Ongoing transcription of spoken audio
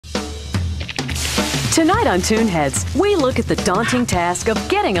Tonight on Toonheads, we look at the daunting task of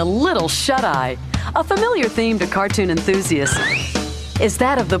getting a little shut-eye. A familiar theme to cartoon enthusiasts is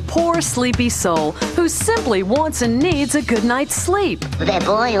that of the poor, sleepy soul who simply wants and needs a good night's sleep. That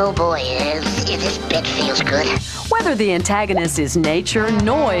boy, oh boy, this bed feels good. Whether the antagonist is nature,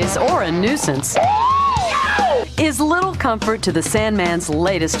 noise, or a nuisance, is little comfort to the Sandman's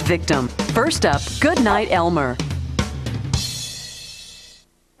latest victim. First up, Goodnight Elmer.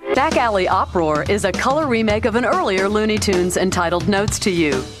 Back Alley Uproar is a color remake of an earlier Looney Tunes entitled Notes to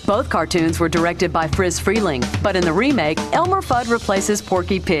You. Both cartoons were directed by Friz Freleng, but in the remake, Elmer Fudd replaces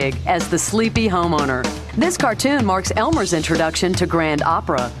Porky Pig as the sleepy homeowner. This cartoon marks Elmer's introduction to grand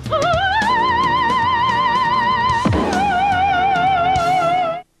opera.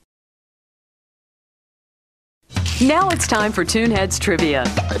 Now it's time for Toonheads Trivia.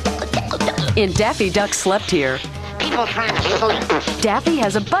 In Daffy Duck Slept Here, People trying to sleep. Daffy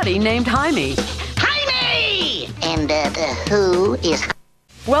has a buddy named Jaime. Jaime! And who is...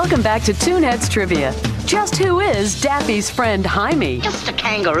 Welcome back to Toonheads Trivia. Just who is Daffy's friend Jaime? Just a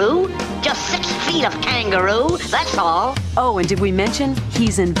kangaroo. Just 6 feet of kangaroo, that's all. Oh, and did we mention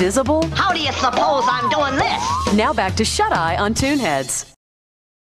he's invisible? How do you suppose I'm doing this? Now back to Shut Eye on Toonheads.